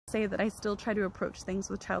say that I still try to approach things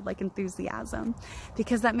with childlike enthusiasm,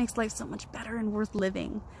 because that makes life so much better and worth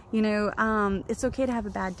living. You know, it's okay to have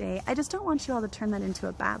a bad day. I just don't want you all to turn that into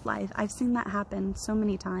a bad life. I've seen that happen so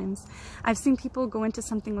many times. I've seen people go into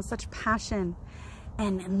something with such passion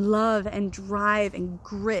and love and drive and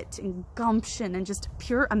grit and gumption and just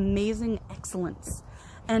pure amazing excellence,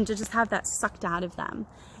 and to just have that sucked out of them,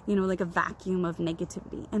 you know, like a vacuum of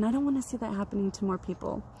negativity. And I don't want to see that happening to more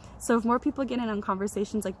people. So if more people get in on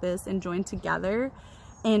conversations like this and join together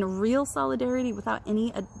in real solidarity without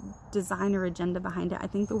any design or agenda behind it, I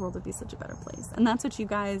think the world would be such a better place. And that's what you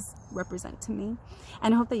guys represent to me.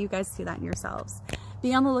 And I hope that you guys see that in yourselves.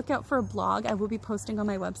 Be on the lookout for a blog I will be posting on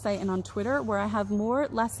my website and on Twitter, where I have more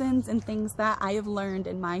lessons and things that I have learned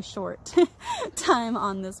in my short time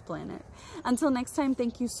on this planet. Until next time,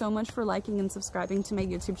 thank you so much for liking and subscribing to my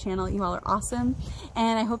YouTube channel. You all are awesome.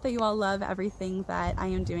 And I hope that you all love everything that I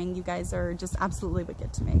am doing. You guys are just absolutely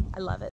wicked to me. I love it.